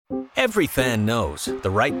Every fan knows the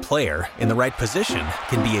right player in the right position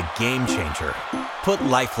can be a game changer. Put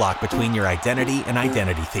LifeLock between your identity and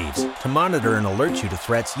identity thieves to monitor and alert you to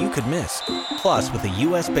threats you could miss. Plus, with a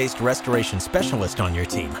U.S.-based restoration specialist on your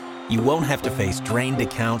team, you won't have to face drained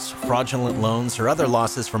accounts, fraudulent loans, or other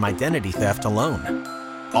losses from identity theft alone.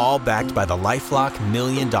 All backed by the LifeLock $1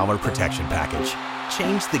 Million Protection Package.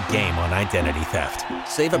 Change the game on identity theft.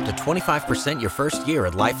 Save up to 25% your first year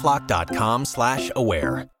at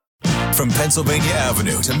LifeLock.com/aware. From Pennsylvania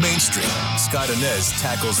Avenue to Main Street, Scott ANEZ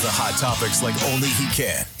tackles the hot topics like only he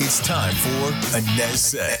can. It's time for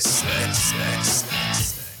ANEZ SEZ.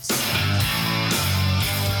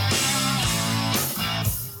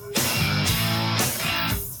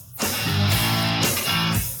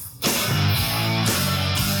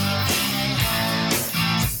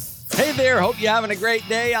 Hey there, hope you're having a great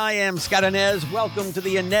day. I am Scott ANEZ. Welcome to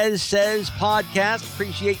the ANEZ SEZ podcast.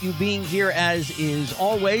 Appreciate you being here as is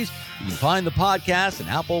always. You can find the podcast on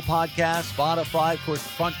Apple Podcasts, Spotify, of course, the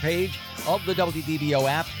front page of the WDBO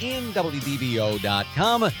app in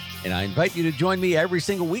WDBO.com. And I invite you to join me every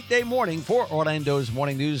single weekday morning for Orlando's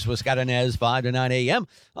Morning News with Scott ANEZ, 5 to 9 a.m.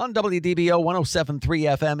 on WDBO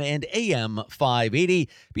 107.3 FM and AM 580.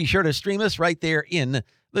 Be sure to stream us right there in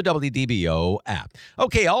the WDBO app.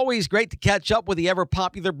 Okay, always great to catch up with the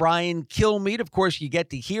ever-popular Brian Kilmeade. Of course, you get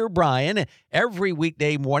to hear Brian every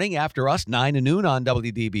weekday morning after us, 9 to noon on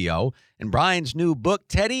WDBO. And Brian's new book,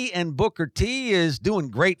 Teddy and Booker T, is doing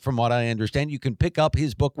great from what I understand. You can pick up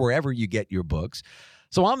his book wherever you get your books.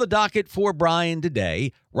 So on the docket for Brian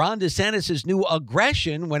today, Ron DeSantis' new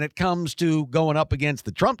aggression when it comes to going up against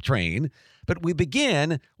the Trump train. But we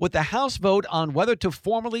begin with the House vote on whether to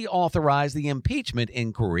formally authorize the impeachment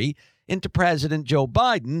inquiry into President Joe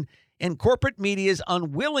Biden and corporate media's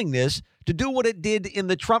unwillingness to do what it did in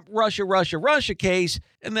the Trump Russia case,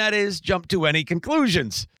 and that is jump to any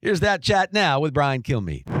conclusions. Here's that chat now with Brian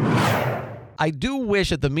Kilmeade. I do wish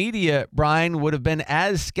that the media, Brian, would have been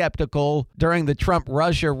as skeptical during the Trump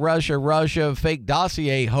Russia fake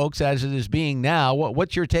dossier hoax as it is being now.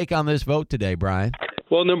 What's your take on this vote today, Brian?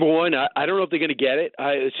 Well, number one, I don't know if they're going to get it.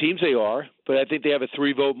 It seems they are, but I think they have a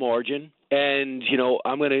 3-vote margin. And,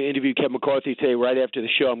 I'm going to interview Kevin McCarthy today right after the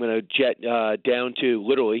show. I'm going to jet down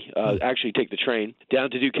to actually take the train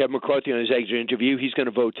down to do Kevin McCarthy on his exit interview. He's going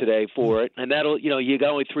to vote today for it. And that'll, you got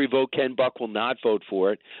only 3 vote. Ken Buck will not vote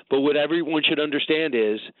for it. But what everyone should understand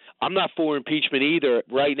is I'm not for impeachment either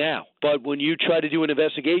right now. But when you try to do an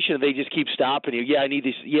investigation, they just keep stopping you. Yeah, I need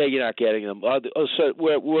these. Yeah, you're not getting them. So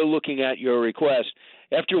we're looking at your request.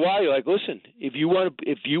 After a while, you're like, listen, if you want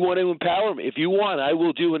to empower me, I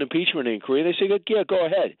will do an impeachment inquiry. And they say, yeah, go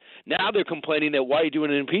ahead. Now they're complaining that why are you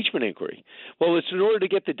doing an impeachment inquiry? Well, it's in order to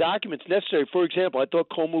get the documents necessary. For example, I thought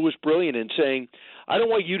Comer was brilliant in saying, I don't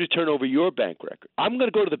want you to turn over your bank record. I'm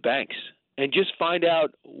going to go to the banks and just find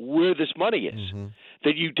out where this money is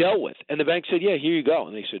that you dealt with. And the bank said, yeah, here you go.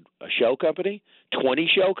 And they said, a shell company, 20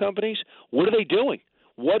 shell companies? What are they doing?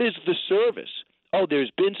 What is the service? Oh,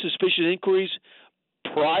 there's been suspicious inquiries.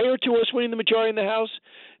 Prior to us winning the majority in the House,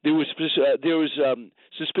 there was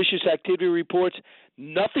suspicious activity reports,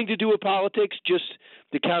 nothing to do with politics, just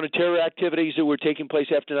the counterterror activities that were taking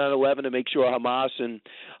place after 9/11 to make sure Hamas and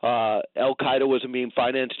Al-Qaeda wasn't being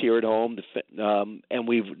financed here at home, and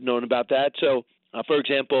we've known about that. So, for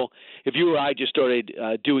example, if you or I just started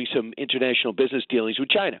doing some international business dealings with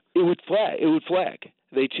China, it would flag.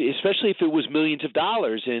 Especially if it was millions of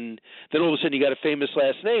dollars, and then all of a sudden you got a famous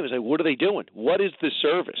last name. It's like, what are they doing? What is the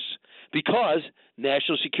service? Because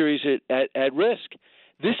national security is at risk.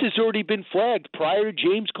 This has already been flagged prior to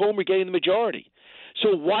James Comer getting the majority.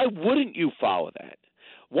 So why wouldn't you follow that?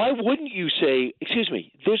 Why wouldn't you say, excuse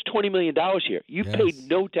me, there's $20 million here. You've paid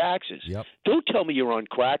no taxes. Yep. Don't tell me you're on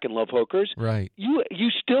crack and love hookers. Right. You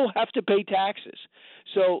still have to pay taxes.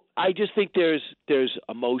 So I just think there's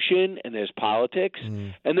emotion and there's politics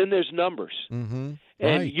and then there's numbers. Mm-hmm.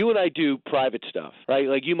 And you and I do private stuff, right?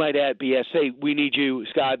 Like you might at BS say, we need you,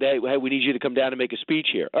 Scott, we need you to come down and make a speech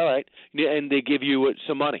here. All right. And they give you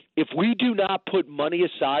some money. If we do not put money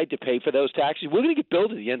aside to pay for those taxes, we're going to get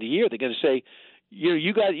billed at the end of the year. They're going to say,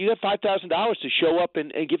 you got $5,000 to show up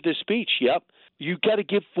and give this speech. Yep. You got to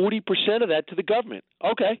give 40% of that to the government.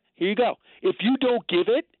 Okay, here you go. If you don't give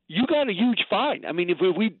it, you got a huge fine. I mean, if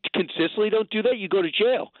we consistently don't do that, you go to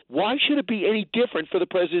jail. Why should it be any different for the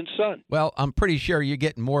president's son? Well, I'm pretty sure you're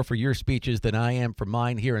getting more for your speeches than I am for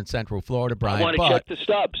mine here in Central Florida, Brian. I want to check the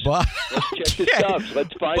stubs. Let's check the stubs.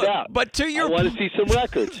 Let's find out. But to your I want to see some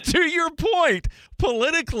records. To your point,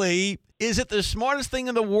 politically, Is it the smartest thing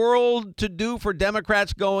in the world to do for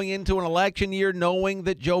Democrats going into an election year knowing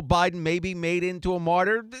that Joe Biden may be made into a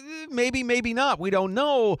martyr? Maybe, maybe not. We don't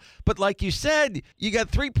know. But like you said, you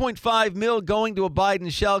got $3.5 million going to a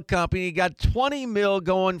Biden shell company. You got $20 million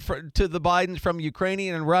going to the Bidens from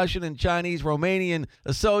Ukrainian and Russian and Chinese, Romanian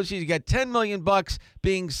associates. You got $10 million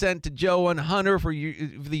being sent to Joe and Hunter for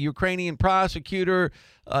the Ukrainian prosecutor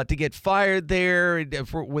to get fired there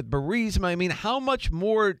with Burisma. I mean, how much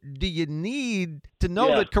more do you need to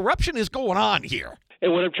know that corruption is going on here?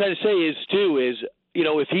 And what I'm trying to say is,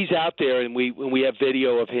 if he's out there and we have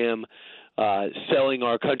video of him selling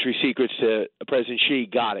our country secrets to President Xi,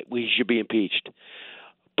 got it. We should be impeached.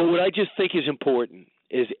 But what I just think is important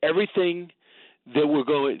is everything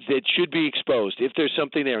that should be exposed. If there's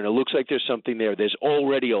something there, and it looks like there's something there, there's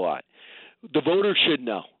already a lot. The voters should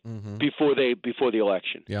know before the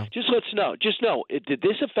election. Yeah. Let's know. Just know, did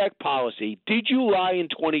this affect policy? Did you lie in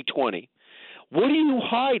 2020? What are you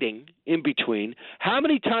hiding in between? How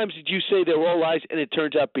many times did you say they were all lies and it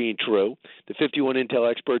turns out being true? The 51 Intel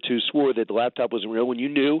experts who swore that the laptop wasn't real when you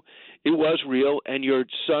knew it was real, and your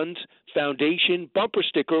son's foundation bumper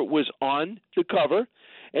sticker was on the cover,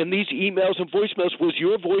 and these emails and voicemails was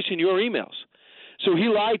your voice in your emails. So he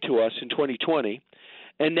lied to us in 2020.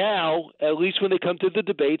 And now, at least when they come to the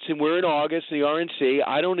debates, and we're in August, the RNC,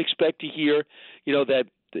 I don't expect to hear,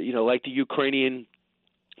 like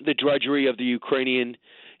the drudgery of the Ukrainian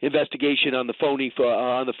investigation on the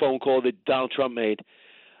phone call that Donald Trump made.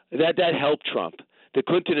 That helped Trump. The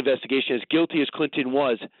Clinton investigation, as guilty as Clinton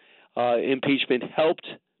was, impeachment helped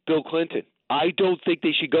Bill Clinton. I don't think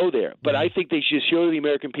they should go there, but I think they should show the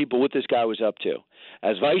American people what this guy was up to.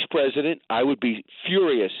 As vice president, I would be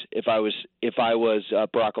furious if I was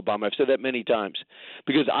Barack Obama. I've said that many times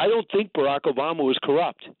because I don't think Barack Obama was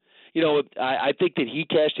corrupt. I think that he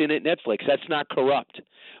cashed in at Netflix. That's not corrupt.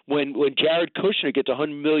 When Jared Kushner gets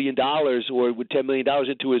 $100 million or with $10 million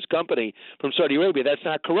into his company from Saudi Arabia, that's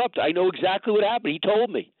not corrupt. I know exactly what happened. He told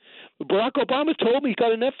me. Barack Obama told me he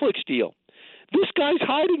got a Netflix deal. This guy's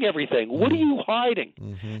hiding everything. What are you hiding?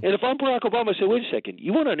 And if I'm Barack Obama, I say, wait a second.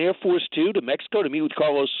 You went on Air Force Two to Mexico to meet with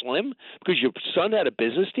Carlos Slim because your son had a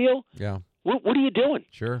business deal? Yeah. What are you doing?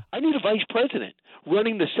 Sure. I need a vice president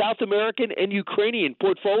running the South American and Ukrainian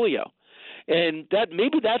portfolio. And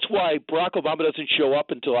maybe that's why Barack Obama doesn't show up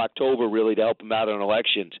until October, really, to help him out on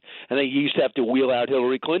elections. And they used to have to wheel out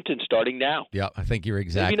Hillary Clinton starting now. Yeah, I think you're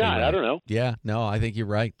exactly Maybe not. right. I don't know. Yeah, no, I think you're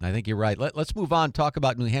right. Let's move on. Talk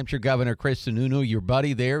about New Hampshire Governor Chris Sununu, your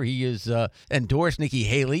buddy there. He has endorsed Nikki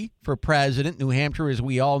Haley for president. New Hampshire, as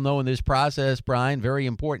we all know in this process, Brian, very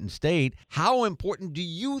important state. How important do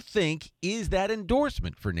you think is that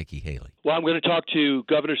endorsement for Nikki Haley? Well, I'm going to talk to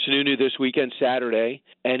Governor Sununu this weekend, Saturday,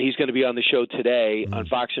 and he's going to be on the show today on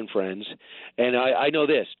Fox and Friends. And I know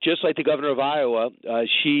this, just like the governor of Iowa,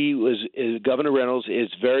 Governor Reynolds is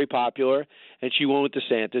very popular, and she went with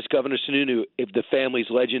DeSantis. Governor Sununu, if the family's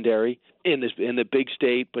legendary in the big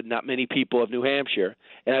state, but not many people of New Hampshire.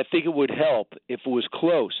 And I think it would help if it was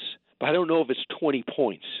close, but I don't know if it's 20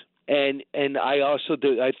 points. And I also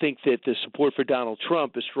I think that the support for Donald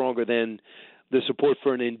Trump is stronger than the support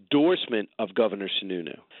for an endorsement of Governor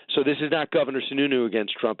Sununu. So this is not Governor Sununu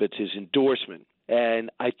against Trump, it's his endorsement. And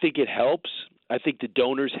I think it helps. I think the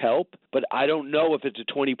donors help, but I don't know if it's a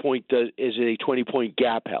 20-point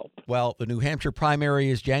gap help. Well, the New Hampshire primary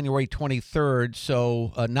is January 23rd,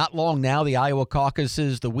 so not long now. The Iowa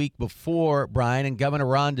caucuses the week before, Brian, and Governor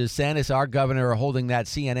Ron DeSantis, our governor, are holding that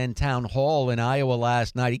CNN town hall in Iowa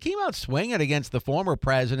last night. He came out swinging against the former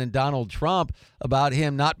president, Donald Trump, about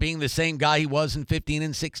him not being the same guy he was in 15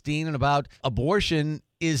 and 16 and about abortion.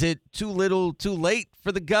 Is it too little, too late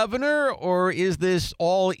for the governor, or is this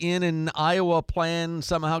all in an Iowa plan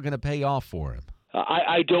somehow going to pay off for him?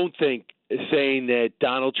 I don't think saying that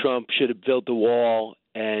Donald Trump should have built the wall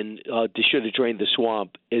and should have drained the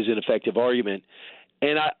swamp is an effective argument.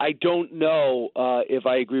 And I don't know if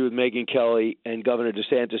I agree with Megyn Kelly and Governor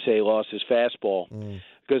DeSantis say he lost his fastball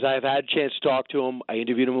because I've had a chance to talk to him. I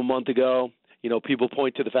interviewed him a month ago. People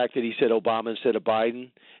point to the fact that he said Obama instead of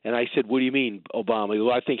Biden. And I said, what do you mean, Obama?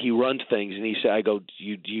 Well, I think he runs things. And he said, I go, do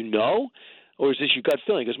you know? Or is this your gut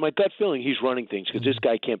feeling? Because my gut feeling, he's running things because this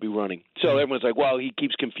guy can't be running. So everyone's like, well, he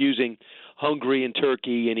keeps confusing Hungary and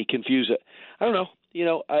Turkey, and he confuses it. I don't know.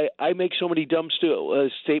 I make so many dumb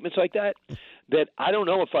statements like that I don't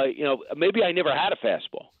know if maybe I never had a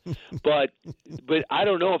fastball. But I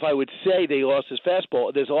don't know if I would say they lost his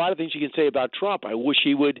fastball. There's a lot of things you can say about Trump. I wish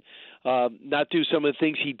he would not do some of the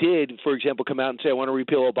things he did. For example, come out and say, I want to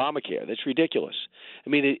repeal Obamacare. That's ridiculous. I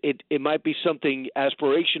mean, it might be something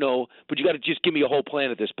aspirational, but you got to just give me a whole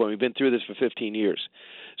plan at this point. We've been through this for 15 years.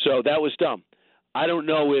 So that was dumb. I don't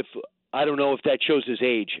know if that shows his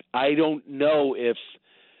age. I don't know if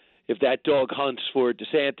that dog hunts for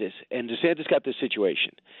DeSantis. And DeSantis got this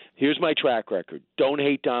situation. Here's my track record. Don't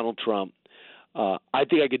hate Donald Trump. I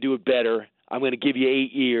think I could do it better. I'm going to give you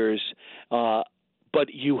 8 years.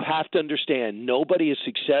 But you have to understand, nobody has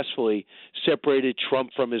successfully separated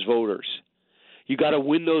Trump from his voters. You got to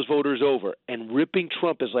win those voters over. And ripping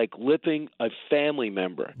Trump is like ripping a family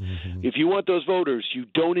member. Mm-hmm. If you want those voters, you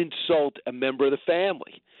don't insult a member of the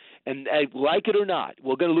family. And like it or not,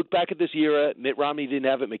 we're going to look back at this era. Mitt Romney didn't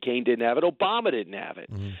have it. McCain didn't have it. Obama didn't have it.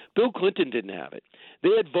 Mm-hmm. Bill Clinton didn't have it.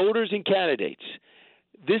 They had voters and candidates.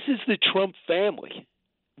 This is the Trump family,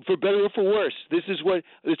 for better or for worse. This is what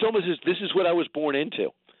I was born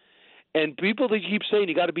into. And people that keep saying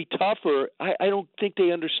you got to be tougher, I don't think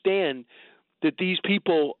they understand that these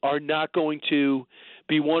people are not going to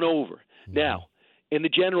be won over. Mm-hmm. Now, in the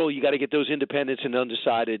general, you got to get those independents and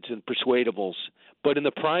undecideds and persuadables. But in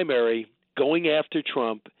the primary, going after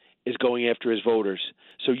Trump is going after his voters.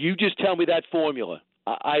 So you just tell me that formula.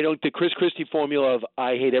 The Chris Christie formula of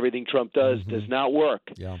I hate everything Trump does not work.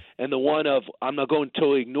 Yeah. And the one of I'm not going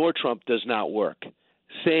to ignore Trump does not work.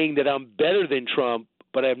 Saying that I'm better than Trump,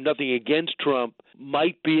 but I have nothing against Trump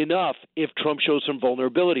might be enough if Trump shows some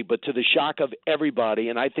vulnerability. But to the shock of everybody,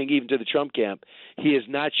 and I think even to the Trump camp, he has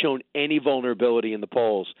not shown any vulnerability in the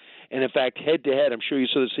polls. And, in fact, head-to-head, I'm sure you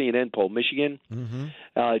saw the CNN poll, Michigan,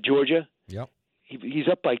 Georgia. Yep. He's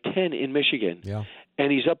up by 10 in Michigan. Yeah.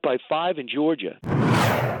 And he's up by 5 in Georgia.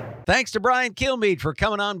 Thanks to Brian Kilmeade for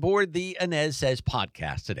coming on board the ANEZ SEZ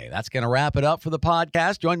podcast today. That's going to wrap it up for the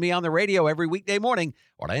podcast. Join me on the radio every weekday morning.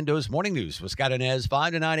 Orlando's Morning News with Scott Inez,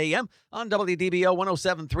 5 to 9 a.m. on WDBO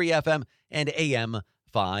 107.3 FM and AM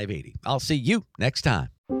 580. I'll see you next time.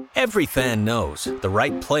 Every fan knows the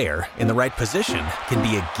right player in the right position can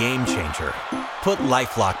be a game changer. Put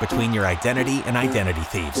LifeLock between your identity and identity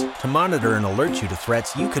thieves to monitor and alert you to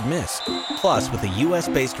threats you could miss. Plus, with a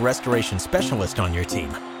U.S.-based restoration specialist on your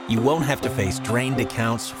team, you won't have to face drained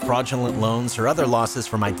accounts, fraudulent loans, or other losses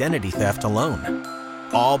from identity theft alone.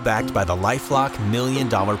 All backed by the LifeLock $1 Million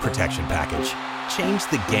Protection Package. Change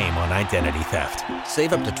the game on identity theft.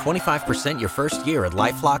 Save up to 25% your first year at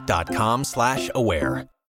LifeLock.com/aware.